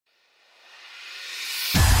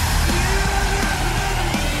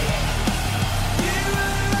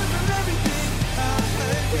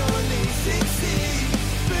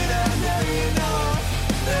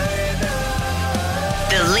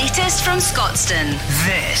Broadcast from Scotstoun.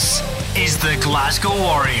 This is the Glasgow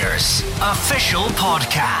Warriors official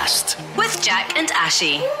podcast With Jack and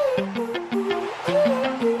Ashy.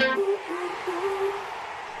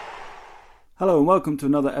 Hello and welcome to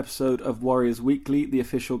another episode of Warriors Weekly, the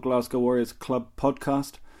official Glasgow Warriors club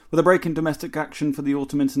podcast. With a break in domestic action for the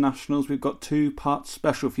Autumn Internationals, we've got two-part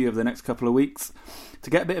special for you over the next couple of weeks. To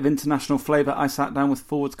get a bit of international flavour, I sat down with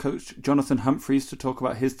forwards coach Jonathan Humphreys to talk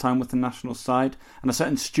about his time with the national side, and a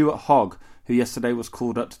certain Stuart Hogg, who yesterday was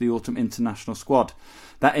called up to the Autumn International squad.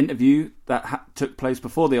 That interview that took place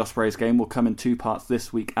before the Ospreys game will come in two parts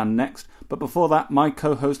this week and next. But before that, my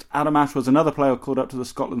co-host Adam Ash was another player called up to the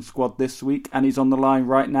Scotland squad this week, and he's on the line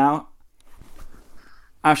right now.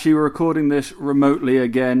 Ashley, we're recording this remotely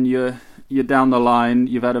again. You're down the line.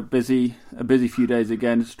 You've had a busy few days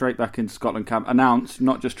again. Straight back into Scotland camp. Announced,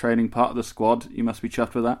 not just training, part of the squad. You must be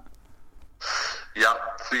chuffed with that. Yeah,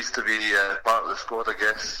 pleased to be part of the squad. I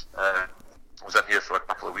guess I was in here for a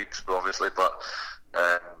couple of weeks, obviously, but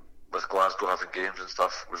with Glasgow having games and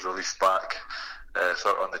stuff, was released back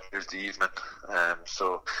sort of on the Tuesday evening.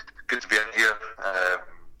 So good to be in here.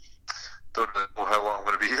 Don't know how long I'm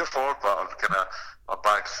going to be here for, but I'm my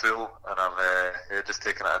bag's full, and I'm just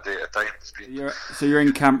taking it a day at a time. So you're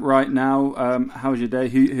in camp right now. How was your day?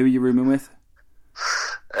 Who are you rooming with?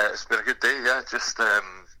 It's been a good day, yeah. Just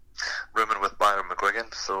rooming with Byron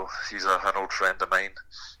McGuigan. So he's an old friend of mine.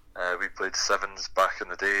 We played sevens back in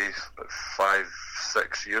the day, about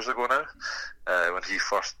 5-6 years ago now, when he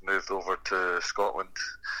first moved over to Scotland.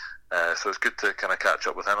 So it's good to kind of catch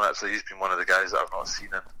up with him. Actually, he's been one of the guys that I've not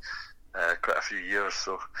seen in quite a few years,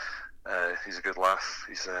 so he's a good laugh.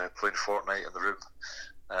 He's playing Fortnite in the room.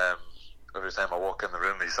 Every time I walk in the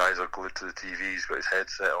room, his eyes are glued to the TV. He's got his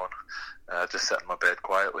headset on. Just sit in my bed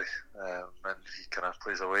quietly, and he kind of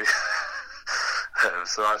plays away.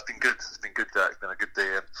 So it's been good. It's been good. It's been a good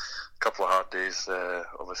day and a couple of hard days,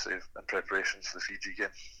 obviously, in preparations for the Fiji game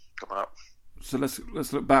coming up. So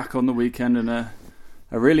let's look back on the weekend and a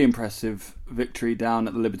really impressive victory down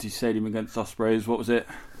at the Liberty Stadium against Ospreys. What was it?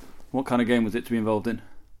 What kind of game was it to be involved in?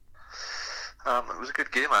 It was a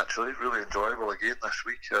good game, actually. Really enjoyable again this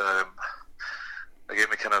week. Again,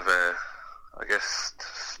 we kind of, I guess,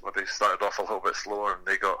 maybe started off a little bit slower, and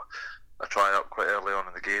they got a try up quite early on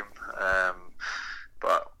in the game.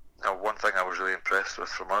 But one thing I was really impressed with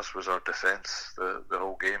from us was our defence the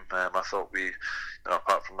whole game. I thought we,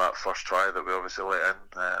 apart from that first try that we obviously let in,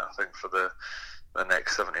 I think for the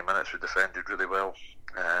next 70 minutes we defended really well,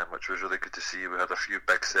 which was really good to see. We had a few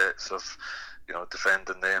big sets of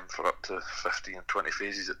defending them for up to 15 and 20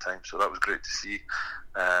 phases at times, so that was great to see.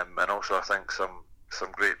 And also I think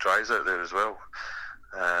some great tries out there as well.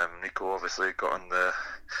 Nico obviously got on the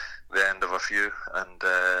end of a few, and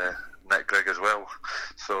Nick Grigg as well.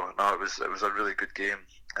 So no, it was a really good game.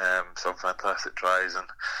 Some fantastic tries, and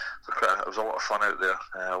it was a lot of fun out there.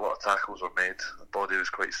 A lot of tackles were made. The body was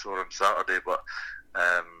quite sore on Saturday, but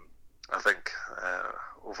I think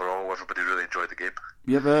overall everybody really enjoyed the game.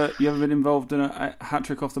 You ever been involved in a hat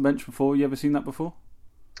trick off the bench before? You ever seen that before?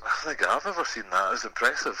 I don't think I've ever seen that. It was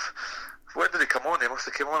impressive. When did he come on? He must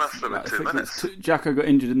have come on after about 2 minutes. Jacko got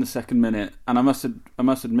injured in the second minute, and I must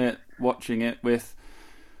admit, watching it with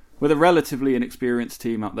a relatively inexperienced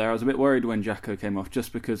team up there, I was a bit worried when Jacko came off,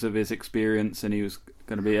 just because of his experience, and he was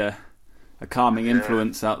going to be a calming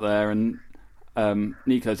influence out there. And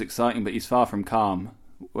Nico's exciting, but he's far from calm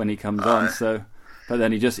when he comes on. So, but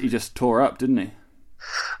then he just tore up, didn't he?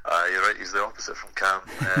 You're right. He's the opposite from calm.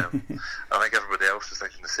 I think everybody else was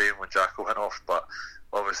thinking the same when Jacko went off, but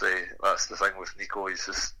obviously that's the thing with Nico. He's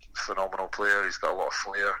just a phenomenal player. He's got a lot of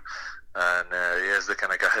flair, and he is the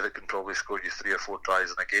kind of guy that can probably score you 3 or 4 tries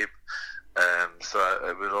in a game. So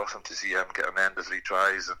it was awesome to see him get an end of 3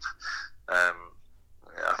 tries, and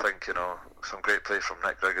I think some great play from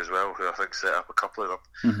Nick Grigg as well, who I think set up a couple of them.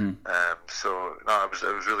 Mm-hmm. So no, it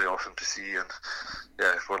was really awesome to see, and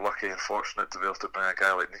yeah, we're lucky and fortunate to be able to bring a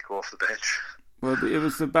guy like Nico off the bench. Well, it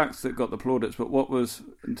was the backs that got the plaudits, but what was,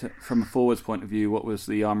 from a forwards point of view, what was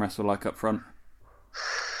the arm wrestle like up front?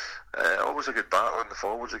 Always a good battle in the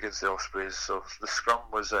forwards against the Ospreys. So the scrum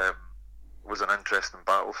was an interesting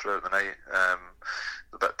battle throughout the night.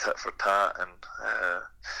 A bit tit for tat,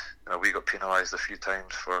 and we got penalised a few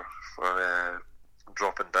times for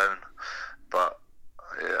dropping down. But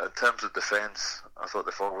in terms of defence, I thought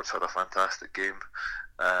the forwards had a fantastic game.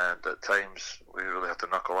 And at times we really had to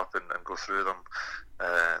knuckle up and go through them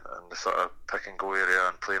in the sort of pick and go area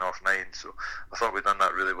and playing off 9. So I thought we'd done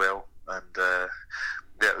that really well. And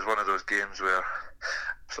it was one of those games where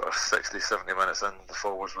sort of 60, 70 minutes in, the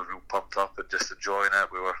forwards were real pumped up and just enjoying it.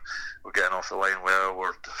 We were getting off the line well.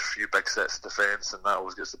 We're a few big sets of defence, and that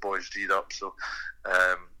always gets the boys G'd up. So,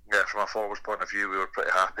 from a forwards point of view, we were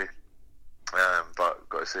pretty happy. But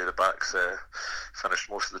got to say, the backs finished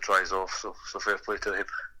most of the tries off, so fair play to them.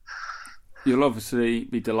 You'll obviously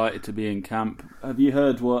be delighted to be in camp. Have you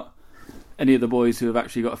heard what any of the boys who have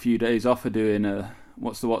actually got a few days off are doing?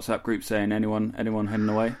 What's the WhatsApp group saying? Anyone heading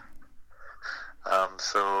away?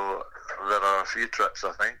 So there are a few trips,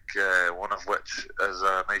 I think, one of which is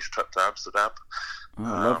a nice trip to Amsterdam. Oh,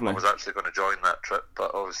 lovely. I was actually going to join that trip,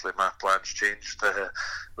 but obviously my plans changed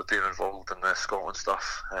with being involved in the Scotland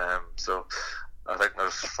stuff. So I think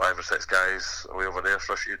there's 5 or 6 guys away over there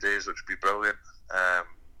for a few days, which would be brilliant.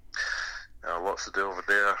 Lots to do over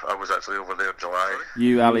there. I was actually over there in July.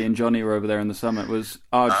 You, Ali and Johnny were over there in the summer. Was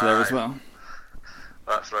Arj there as well?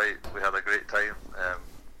 That's right. We had a great time.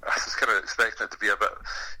 I was kind of expecting it to be a bit,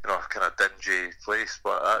 kind of dingy place,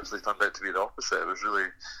 but it actually turned out to be the opposite. It was really,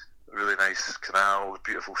 really nice canals,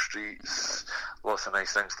 beautiful streets, lots of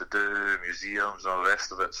nice things to do, museums and all the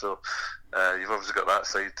rest of it. So you've obviously got that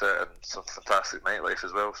side to it, and some fantastic nightlife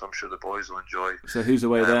as well, so I'm sure the boys will enjoy. So who's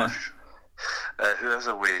away there? Who is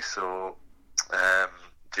away? So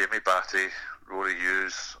Jamie Batty, Rory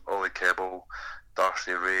Hughes, Ollie Kebble,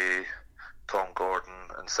 Darcy Ray, Tom Gordon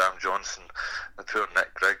and Sam Johnson. And poor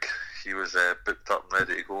Nick Grigg, he was booked up and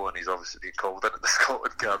ready to go, and he's obviously been called into the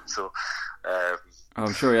Scotland camp. So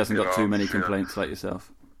I'm sure he hasn't got too many complaints like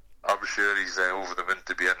yourself. I'm sure he's over the moon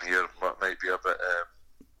to be in here, but might be a bit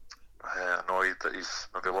annoyed that he's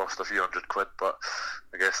maybe lost a few £100, but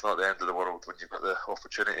I guess not the end of the world when you've got the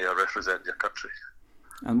opportunity to represent your country.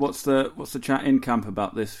 And what's the chat in camp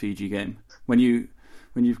about this Fiji game? When you've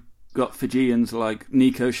got Fijians like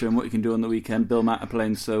Nico showing what you can do on the weekend, Bill Matter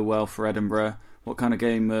playing so well for Edinburgh, what kind of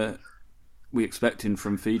game are we expecting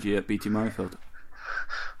from Fiji at BT Murrayfield?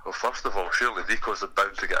 Well, first of all, surely Nico's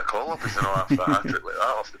bound to get a call up, after a hat-trick like that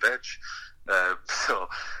off the bench. The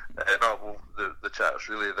chat is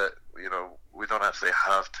really that we don't actually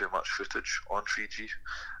have too much footage on Fiji.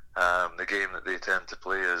 The game that they tend to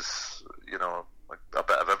play is a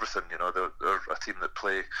bit of everything. They're a team that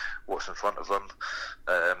play what's in front of them.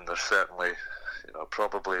 They're certainly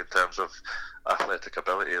probably in terms of athletic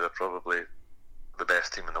ability, they're probably the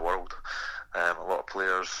best team in the world. A lot of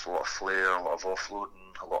players, a lot of flair, a lot of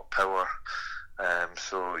offloading, a lot of power.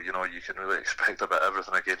 So you can really expect a bit of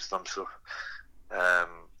everything against them. So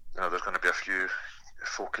there's going to be a few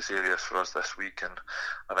focus areas for us this week, and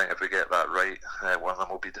I think if we get that right, one of them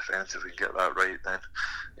will be defence. If we can get that right, then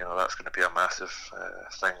that's going to be a massive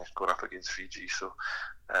thing going up against Fiji. So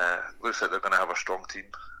looks like they're going to have a strong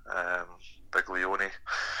team. Big Leone,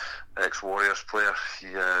 ex-Warriors player,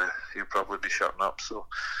 he'll probably be shutting up. So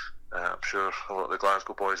I'm sure a lot of the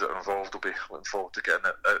Glasgow boys that are involved will be looking forward to getting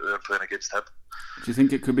out there and playing against him. Do you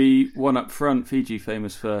think it could be one up front? Fiji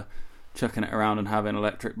famous for chucking it around and having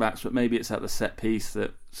electric backs, but maybe it's at the set piece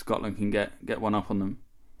that Scotland can get one up on them.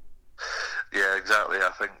 Yeah, exactly.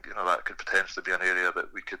 I think that could potentially be an area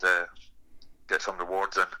that we could get some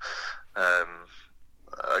rewards in. I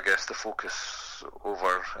guess the focus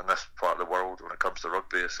over in this part of the world when it comes to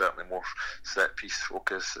rugby is certainly more set piece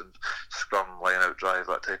focus and scrum, line out drive,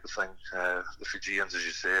 that type of thing. The Fijians, as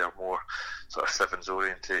you say, are more sort of sevens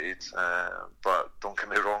orientated, but don't get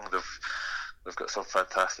me wrong, they've got some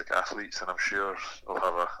fantastic athletes, and I'm sure they'll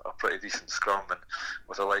have a pretty decent scrum, and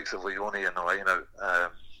with the likes of Leone and the line out,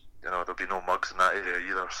 there'll be no mugs in that area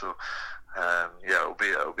either. So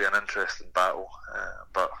it'll be an interesting battle,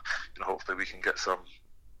 but hopefully we can get some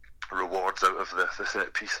rewards out of the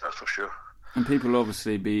set piece, that's for sure. And people will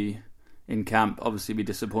obviously be in camp, be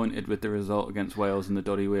disappointed with the result against Wales in the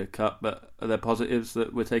Doddy Weir Cup, but are there positives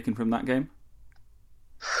that we're taking from that game?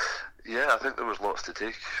 Yeah, I think there was lots to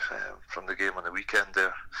take from the game on the weekend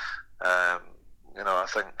there. I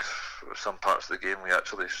think some parts of the game we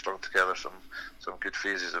actually strung together some good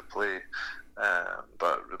phases of play,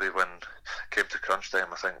 but really when it came to crunch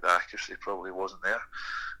time, I think the accuracy probably wasn't there.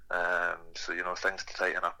 So things to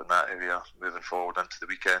tighten up in that area moving forward into the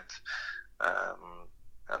weekend.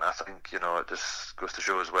 And I think it just goes to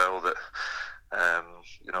show as well that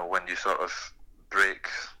when you sort of break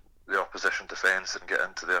the opposition defence and get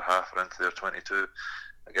into their half or into their 22,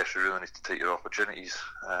 I guess you really need to take your opportunities.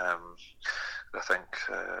 I think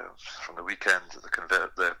from the weekend,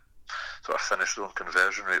 the sort of finished zone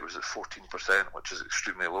conversion rate was at 14%, which is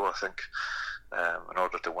extremely low. I think in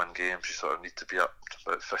order to win games, you sort of need to be up to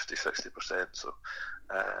about 50-60%. So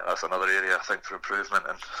that's another area I think for improvement,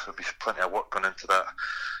 and there'll be plenty of work going into that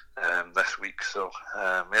this week. So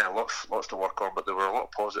lots to work on, but there were a lot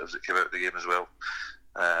of positives that came out of the game as well.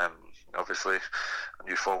 Obviously, a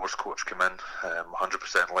new forwards coach came in,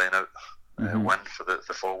 100% line out win for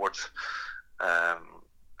the forwards.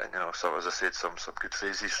 And so as I said, some good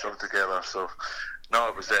phases strung together. So no,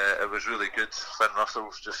 it was really good. Finn Russell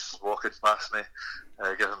was just walking past me,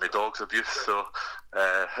 giving me dogs abuse. So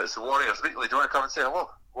it's the Warriors Weekly. Do you want to come and say hello?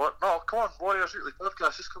 What? No, come on, Warriors Weekly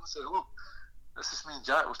podcast. Just come and say hello. This is me and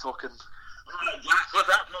Jack. We're talking. Jack, what's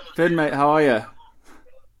happening? Finn, mate, how are you?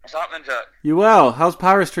 What's happening, Jack? You well? How's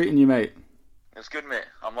Paris treating you, mate? It's good, mate.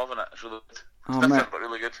 I'm loving it. It's really good. It's Oh, different, mate. but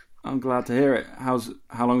really good. I'm glad to hear it. How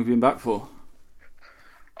long have you been back for?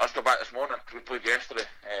 I just got back this morning. We played yesterday.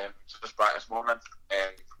 So just back this morning.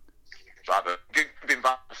 So I've been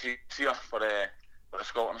back to see her for the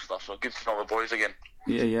Scotland stuff. So good to know the boys again.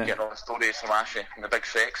 Yeah. Getting all the stories from Ashley and the big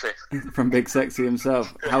sexy. From Big Sexy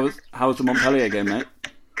himself. How was the Montpellier game, mate?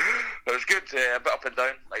 It was good. A bit up and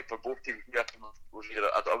down. Like for both teams, I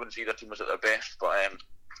wouldn't say either team was at their best, but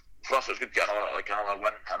for us it was good to get another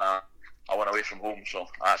win and a win away from home. So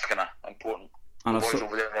that's kind of important. And the boys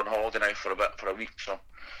over there on holiday now for a week. So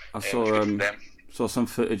I it was good for them. saw some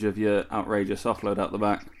footage of your outrageous offload out the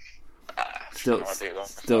back. Still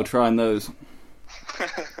No trying those.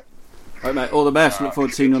 Right, mate, all the best. Look forward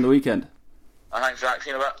to seeing you on the weekend. Thanks, Jack.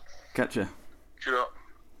 See you in a bit. Catch ya. Cheer up.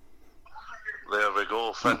 There we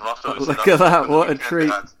go. Finn Russell. Look at that, what a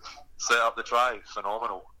treat. Set up the try.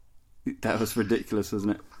 Phenomenal. That was ridiculous,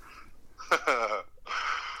 wasn't it?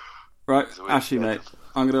 Right, Ashley, mate,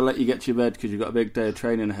 I'm going to let you get to your bed because you've got a big day of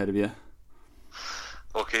training ahead of you.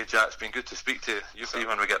 Okay, Jack, it's been good to speak to you. You see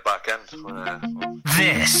when we get back in.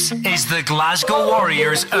 This is the Glasgow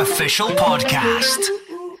Warriors official podcast.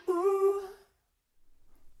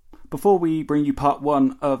 Before we bring you part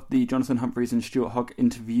one of the Jonathan Humphreys and Stuart Hogg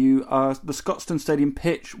interview, the Scotstoun Stadium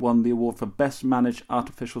pitch won the award for Best Managed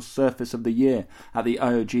Artificial Surface of the Year at the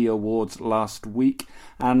IOG Awards last week.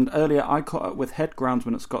 And earlier I caught up with head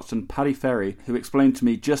groundsman at Scotstoun, Paddy Ferry, who explained to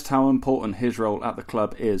me just how important his role at the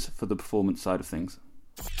club is for the performance side of things.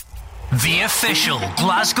 The official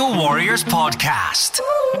Glasgow Warriors podcast.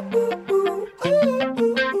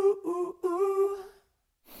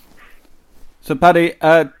 So Paddy,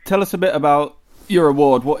 tell us a bit about your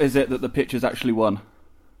award. What is it that the pitch has actually won?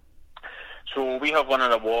 So we have won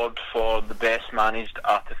an award for the best managed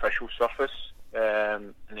artificial surface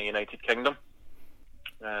in the United Kingdom.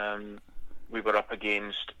 We were up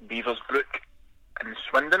against Beaversbrook in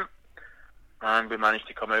Swindon, and we managed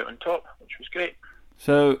to come out on top, which was great.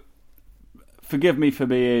 So, forgive me for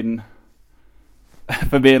being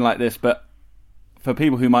like this, but for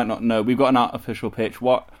people who might not know, we've got an artificial pitch.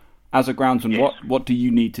 As a groundsman, yes. what do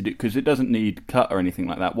you need to do? Because it doesn't need cut or anything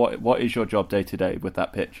like that. What is your job day to day with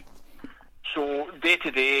that pitch? So day to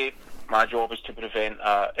day, my job is to present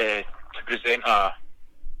a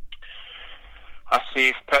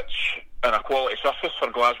safe pitch and a quality surface for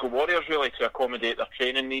Glasgow Warriors, really, to accommodate their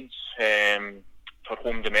training needs for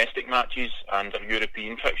home domestic matches and their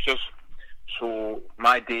European fixtures. So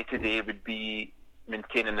my day to day would be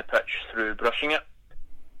maintaining the pitch through brushing it.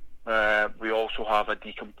 We also have a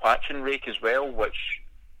decompaction rake as well, which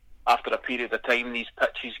after a period of time these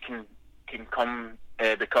pitches can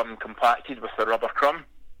become compacted with the rubber crumb.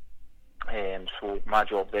 So my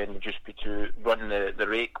job then would just be to run the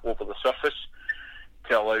rake over the surface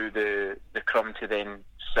to allow the crumb to then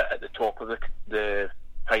sit at the top of the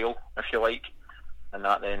pile, if you like, and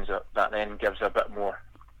that then gives a bit more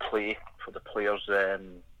play for the players'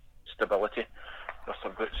 stability with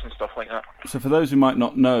their boots and stuff like that. So for those who might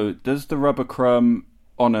not know, does the rubber crumb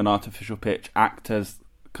on an artificial pitch act as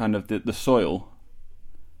kind of the soil?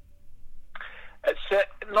 It's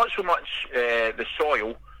not so much the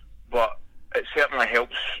soil, but it certainly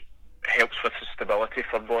helps with the stability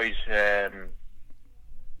for boys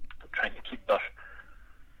trying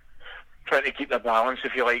to keep their balance,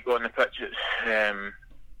 if you like, on the pitch. It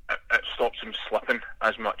stops them slipping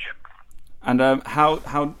as much. And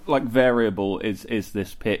how like variable is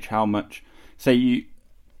this pitch? How much? Say you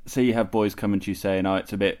have boys coming to you saying, "Oh,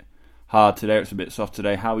 it's a bit hard today, or it's a bit soft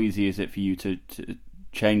today." How easy is it for you to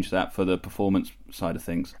change that for the performance side of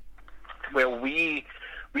things? Well, we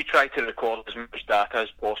try to record as much data as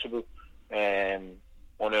possible on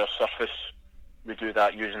our surface. We do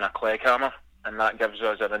that using a Clegg hammer, and that gives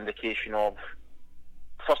us an indication of,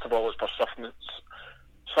 first of all, it's for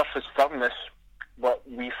surface firmness, but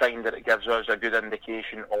we find that it gives us a good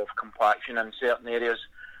indication of compaction in certain areas.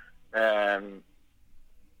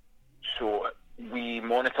 So we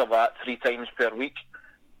monitor that 3 times per week,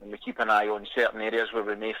 and we keep an eye on certain areas where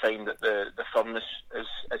we may find that the firmness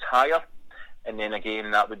is higher, and then again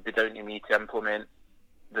that would be down to me to implement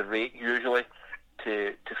the rake usually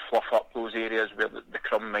to fluff up those areas where the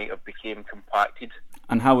crumb might have become compacted.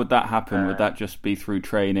 And how would that happen? Would that just be through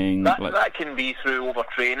training? That can be through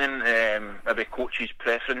overtraining, maybe coaches'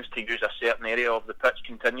 preference to use a certain area of the pitch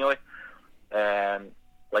continually,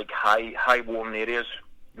 like high worn areas.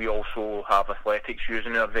 We also have athletics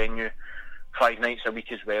using our venue 5 nights a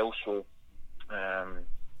week as well, so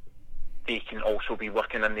they can also be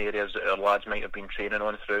working in the areas that our lads might have been training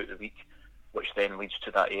on throughout the week, which then leads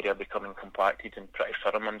to that area becoming compacted and pretty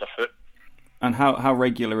firm underfoot. And how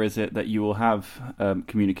regular is it that you will have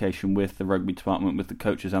communication with the rugby department, with the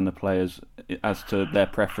coaches and the players, as to their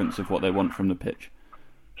preference of what they want from the pitch?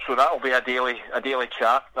 So that'll be a daily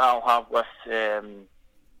chat that I'll have with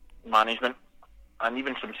management and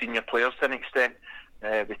even some senior players to an extent.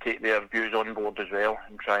 We take their views on board as well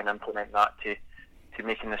and try and implement that to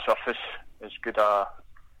making the surface as good a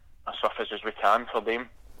surface as we can for them.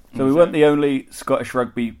 So we weren't the only Scottish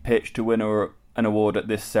rugby pitch to win an award at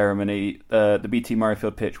this ceremony. The BT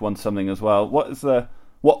Murrayfield pitch won something as well.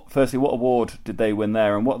 Firstly, what award did they win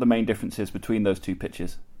there, and what are the main differences between those two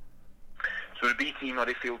pitches? So the BT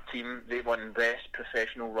Murrayfield team, they won Best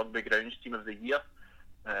Professional Rugby Grounds Team of the Year.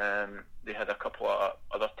 They had a couple of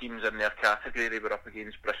other teams in their category. They were up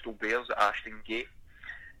against Bristol Bears at Ashton Gate,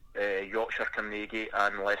 Yorkshire Carnegie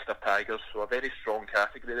and Leicester Tigers, so a very strong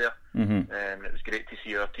category there. It was great to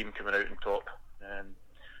see our team coming out on top.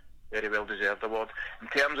 Very well deserved award. In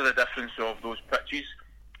terms of the difference of those pitches,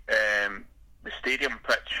 the stadium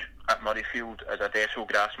pitch at Murrayfield is a Deso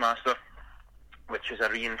Grassmaster, which is a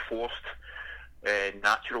reinforced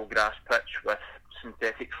natural grass pitch with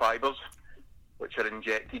synthetic fibres which are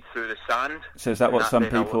injected through the sand. So is that what some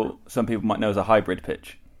people might know as a hybrid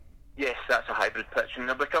pitch? Yes, that's a hybrid pitch, and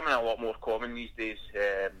they're becoming a lot more common these days.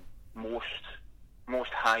 Most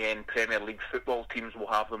high-end Premier League football teams will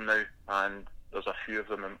have them now, and there's a few of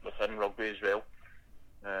them within rugby as well.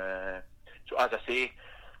 So as I say,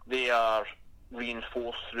 they are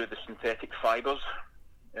reinforced through the synthetic fibres,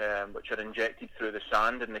 which are injected through the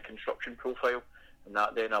sand in the construction profile, and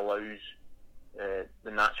that then allows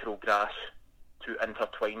the natural grass to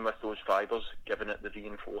intertwine with those fibres, giving it the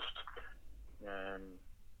reinforced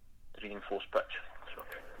pitch.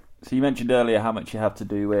 So you mentioned earlier how much you have to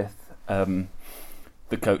do with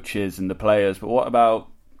the coaches and the players, but what about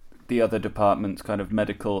the other departments, kind of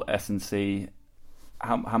medical, S&C?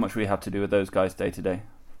 How much we have to do with those guys day to day?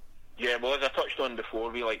 Yeah, well, as I touched on before,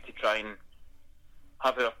 we like to try and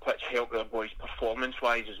have our pitch help our boys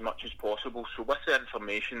performance-wise as much as possible. So with the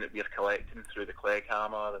information that we're collecting through the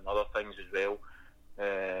Clegghammer and other things as well,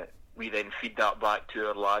 we then feed that back to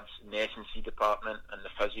our lads in the S&C department and the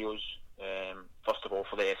physios. First of all,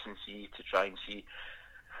 for the S&C to try and see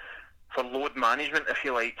for load management, if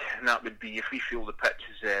you like, and that would be if we feel the pitch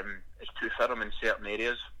is too firm in certain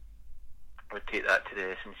areas, we'd take that to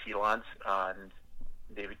the S&C lads, and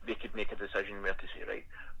they could make a decision where to say, right,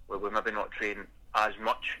 well, we're maybe not train as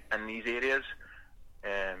much in these areas,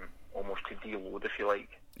 almost to deload, if you like,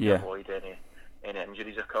 to avoid any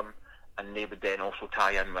injuries occurring, and they would then also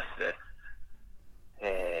tie in with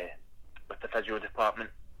the physio department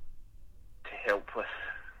to help with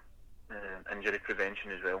injury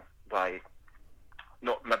prevention as well. By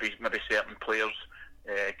not maybe certain players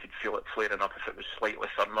could feel it flaring up if it was slightly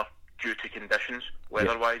firmer due to conditions,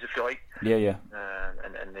 weather-wise, if you like.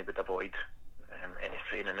 And they would avoid any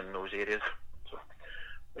training in those areas. So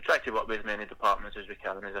we try to work with as many departments as we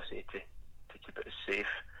can, as I say, to keep it as safe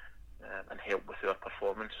and help with our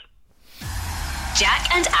performance.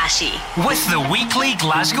 Jack and Ashy with the weekly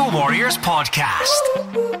Glasgow Warriors podcast.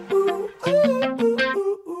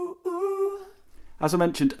 As I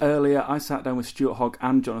mentioned earlier, I sat down with Stuart Hogg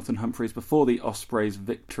and Jonathan Humphreys before the Ospreys'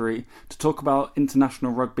 victory to talk about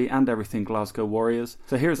international rugby and everything Glasgow Warriors.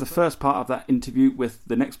 So here is the first part of that interview, with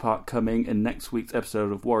the next part coming in next week's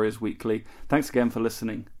episode of Warriors Weekly. Thanks again for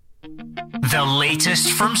listening. The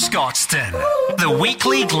latest from Scotstoun, the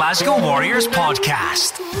weekly Glasgow Warriors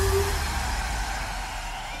podcast.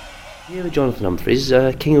 Here with Jonathan Humphreys,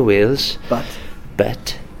 King of Wales.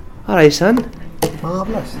 Bet. Alright, son.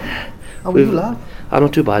 Marvellous. How are you, lad? I'm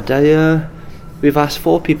not too bad. We've asked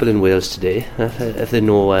 4 people in Wales today if they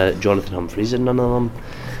know Jonathan Humphreys, and none of them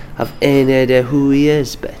have any idea who he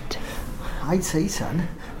is, Bet. I'd say, son,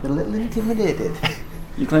 they're a little intimidated.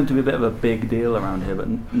 You claim to be a bit of a big deal around here, but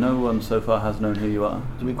no one so far has known who you are.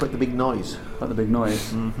 You mean quite the big noise? Quite the big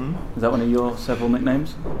noise? Mm-hmm. Is that one of your several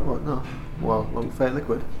nicknames? What, no. Well, Fair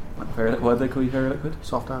Liquid. Why do they call you Fair Liquid?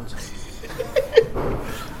 Soft hands.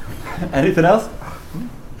 Anything else?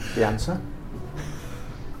 The answer.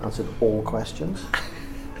 Answered all questions.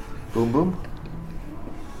 Boom boom.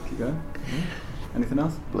 Keep going. Mm-hmm. Anything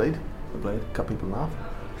else? Blade. The Blade. Cut people in half.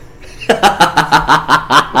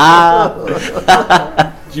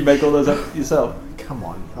 Did you make all those up yourself? Come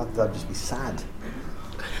on, that'd just be sad.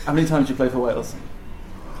 How many times did you play for Wales?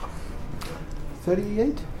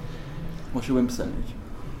 38? What's your win percentage?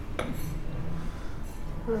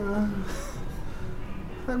 I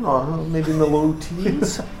don't know, maybe in the low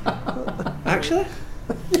teens. Actually?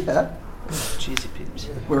 Yeah. Cheesy peeps.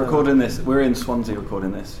 We're recording this. We're in Swansea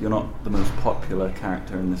recording this. You're not the most popular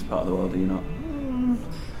character in this part of the world, are you not?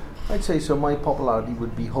 I'd say so. My popularity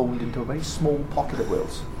would be honed into a very small pocket of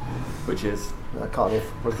Wales. Which is? Cardiff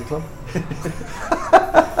Rugby Club.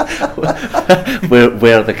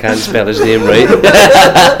 where they can't spell his name right.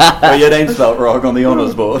 Well, your name's spelled wrong on the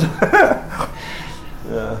honours board.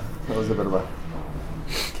 Yeah, that was a bit of a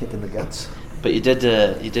kick in the guts. But you did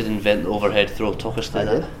invent the overhead throw. Talk us through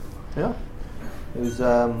that. Did. Yeah. It was,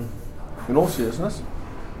 in all seriousness,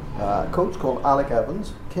 a coach called Alec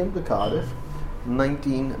Evans came to Cardiff in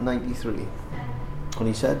 1993. And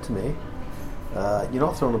he said to me, you're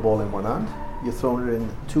not throwing the ball in one hand, you're throwing it in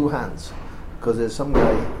two hands. Because there's some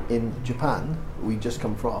guy in Japan, we just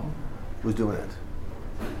come from, who's doing it.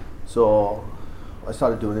 So I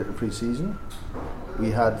started doing it in pre-season.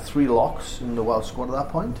 We had 3 locks in the Welsh squad at that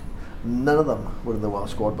point. None of them were in the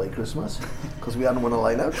Welsh squad by Christmas because we hadn't won a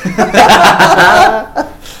line-out. I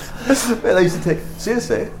used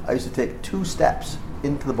to take 2 steps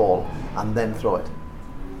into the ball and then throw it.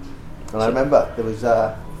 And I remember there was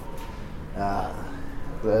the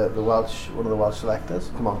Welsh, one of the Welsh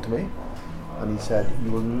selectors come on to me and he said,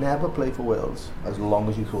 "You will never play for Wales as long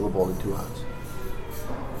as you throw the ball in 2 hands."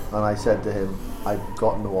 And I said to him, "I've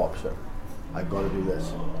got no option. I've got to do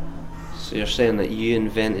this." So you're saying that you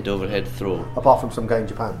invented overhead throw? Apart from some guy in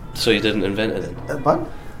Japan. So you didn't invent it then? Pardon?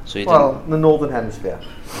 So you well, the Northern Hemisphere.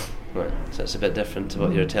 Right, so it's a bit different to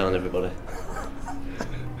what you're telling everybody.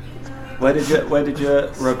 Where did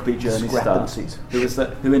your rugby journey start? Discrepancies. Who was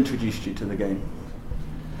that? Who introduced you to the game?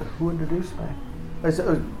 Who introduced me? If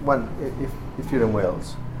you're in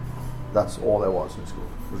Wales, that's all there was in school,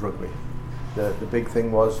 was rugby. The big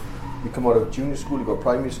thing was, you come out of junior school, you go to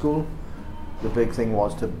primary school, the big thing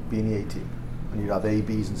was to be in the A team, and you'd have A,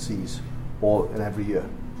 Bs and Cs all in every year.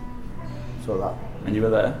 So that. And you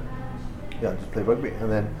were there? Yeah, just play rugby.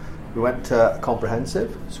 And then we went to a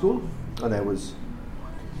comprehensive school, and there was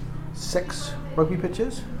 6 rugby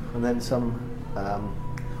pitches, and then some.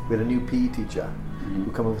 We had a new PE teacher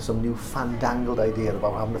who came up with some new fandangled idea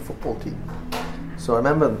about having a football team. So I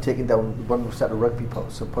remember them taking down one set of rugby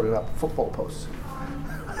posts and putting up football posts.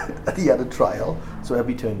 And he had a trial, so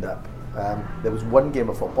everybody turned up. There was 1 game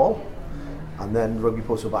of football, and then rugby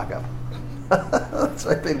posts were back up.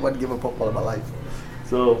 So I played 1 game of football in my life.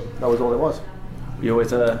 So that was all it was. Were you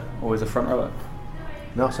always a front rower?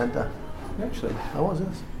 No, centre. Actually, I was,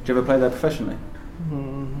 yes. did you ever play there professionally?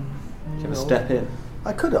 Did you ever step in?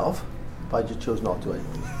 I could have, but I just chose not to.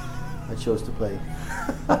 I chose to play.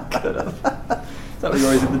 Could have. Is that why you're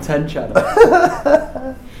always in the 10 channel?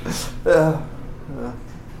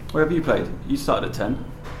 Where have you played? You started at 10.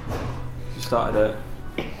 You started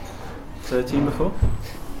at 13 before?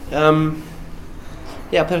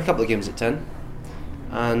 Yeah, I played a couple of games at 10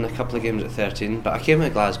 and a couple of games at 13, but I came out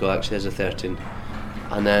of Glasgow actually as a 13,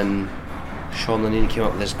 and then Sean Lenine came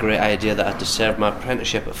up with this great idea that I had to serve my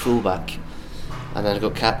apprenticeship at fullback, and then I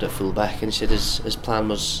got capped at fullback, and he said his plan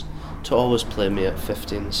was to always play me at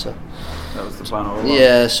 15, so That was the plan all along?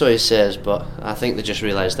 yeah, so he says, but I think they just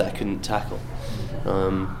realised that I couldn't tackle,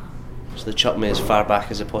 so they chucked me as far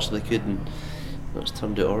back as I possibly could, and that's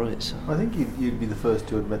turned out alright. So. I think you'd be the first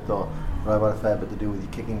to admit, though, that I've had a fair bit to do with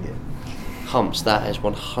your kicking game. Humps, that is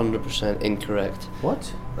 100% incorrect.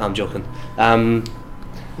 What? I'm joking.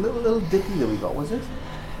 Little ditty that we got, was it?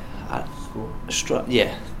 School.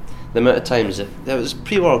 Yeah. The amount of times it was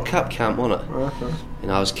pre-World Cup camp, wasn't it? Uh-huh. You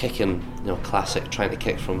know, I was kicking, classic, trying to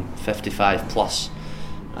kick from 55 plus,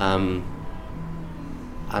 and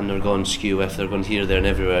they're going skew if they're going here, there, and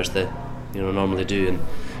everywhere as they, normally do. And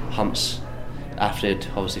Humps, after he'd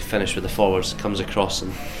obviously finished with the forwards, comes across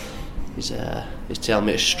and he's telling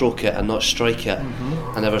me to stroke it and not strike it.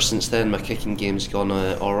 Mm-hmm. And ever since then, my kicking game's gone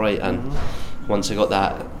all right. And once I got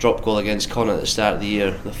that drop goal against Connacht at the start of the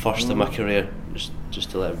year, the first of my career, just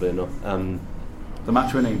to let everybody know. The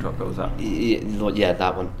match-winning drop goal, was that? Yeah,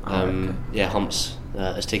 that one. Okay. Yeah, Humps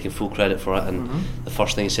has taken full credit for it, and the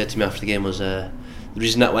first thing he said to me after the game was, the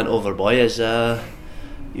reason that went over, boy, is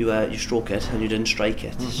you stroke it and you didn't strike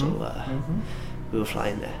it. So we were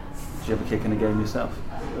flying there. Did you ever kick in a game yourself?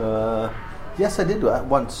 Yes, I did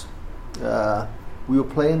once. We were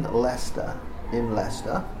playing Leicester in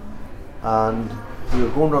Leicester, and we were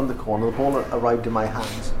going around the corner. The ball arrived in my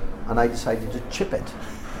hands, and I decided to chip it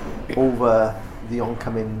over the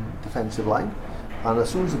oncoming defensive line, and as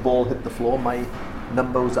soon as the ball hit the floor, my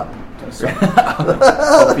number was up. So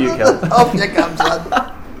Off you come. off you come,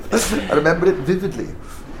 son. I remember it vividly.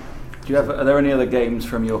 Are there any other games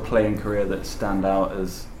from your playing career that stand out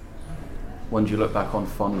as ones you look back on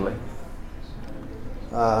fondly?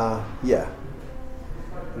 Yeah.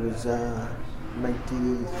 It was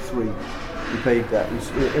 93. We played it was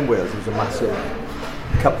in Wales. It was a massive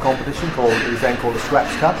cup competition it was then called the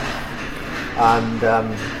Schweppes Cup, and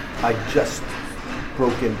I just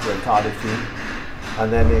broke into a Cardiff team,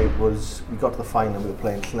 and then we got to the final. We were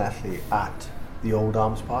playing Llanelli at the Old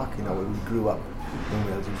Arms Park, where we grew up in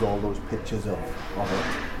Wales. There was all those pictures of it,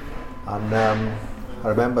 and I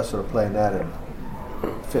remember sort of playing there and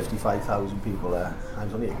 55,000 people there. I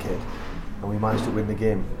was only a kid, and we managed to win the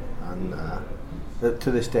game, and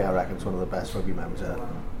to this day I reckon it's one of the best rugby memories there,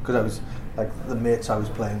 because I was like the mates I was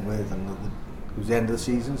playing with, and it was the end of the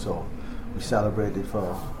season, so we celebrated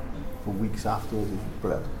for weeks afterwards. It was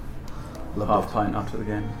brilliant. Loved it. Pint after the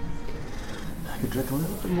game. I could drink a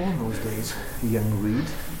little bit more in those days, young Reed.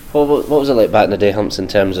 Well, what was it like back in the day, Humps, in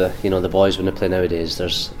terms of the boys when they play nowadays?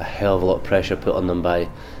 There's a hell of a lot of pressure put on them by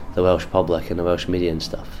the Welsh public and the Welsh media and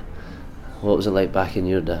stuff. What was it like back in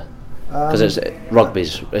your day? Because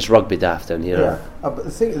it's rugby daft down here. Yeah, but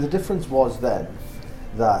the difference was then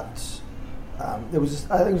that I think it was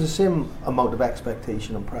the same amount of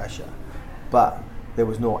expectation and pressure, but there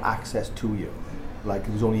was no access to you. Like,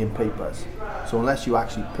 it was only in papers. So unless you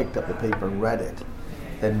actually picked up the paper and read it,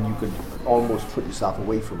 then you could almost put yourself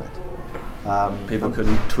away from it. People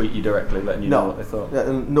couldn't tweet you directly, letting you know what they thought. Yeah,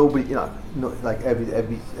 and nobody, like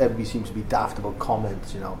everybody seems to be daft about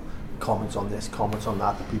comments. Comments on this, comments on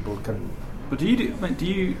that people can. But do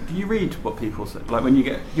you read what people say? Like, when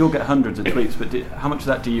you'll get hundreds of tweets, but how much of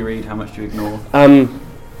that do you read? How much do you ignore?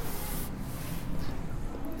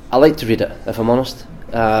 I like to read it, if I'm honest.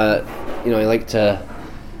 I like to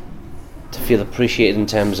feel appreciated in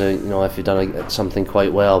terms of if you've done something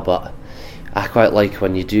quite well, but I quite like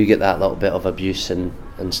when you do get that little bit of abuse and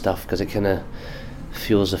stuff, because it kind of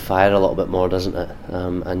fuels the fire a little bit more, doesn't it?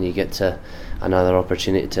 And you get to another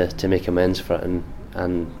opportunity to make amends for it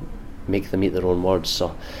and make them eat their own words.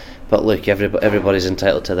 So, but look, everybody's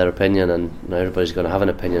entitled to their opinion, and everybody's going to have an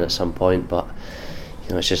opinion at some point. But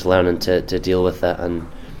it's just learning to deal with it. And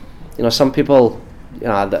some people,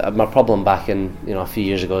 my problem back in a few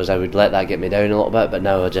years ago is I would let that get me down a little bit, but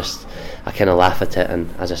now I kind of laugh at it, and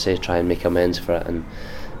as I say, try and make amends for it. And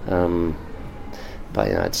but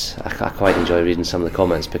I quite enjoy reading some of the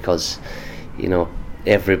comments, because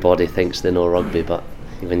everybody thinks they know rugby, but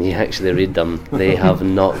when you actually read them, they have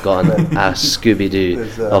not got a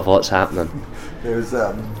Scooby-Doo of what's happening. There's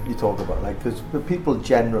you talk about, like, because the people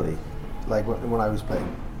generally, like when I was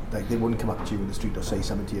playing, like, they wouldn't come up to you in the street or say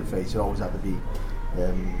something to your face. It always had to be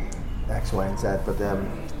X, Y, and Z. But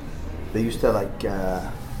they used to, like,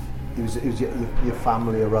 it was your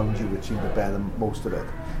family around you which seemed to bear the most of it.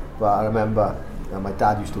 But I remember my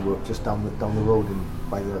dad used to work just down the road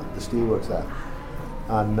by the steelworks there,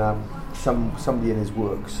 and somebody in his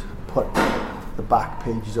works put the back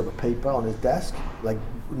pages of a paper on his desk, like,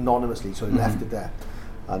 anonymously, so he left it there,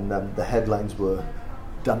 and the headlines were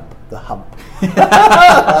 "Dump the Hump."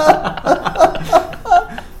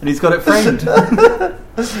 And he's got it framed.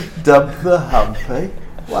 Dump the Hump, eh?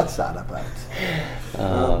 What's that about?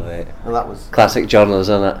 Oh, mate. And that was classic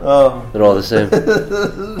journalism, isn't it? Oh, they're all the same.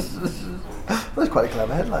 That's quite a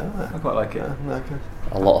clever headline, isn't it? I quite like it.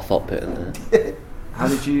 A lot of thought put in there. How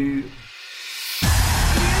did you?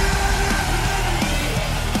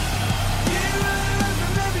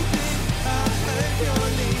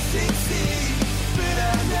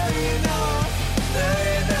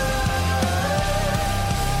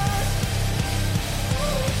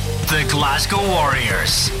 The Glasgow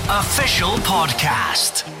Warriors official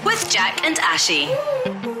podcast with Jack and Ashy.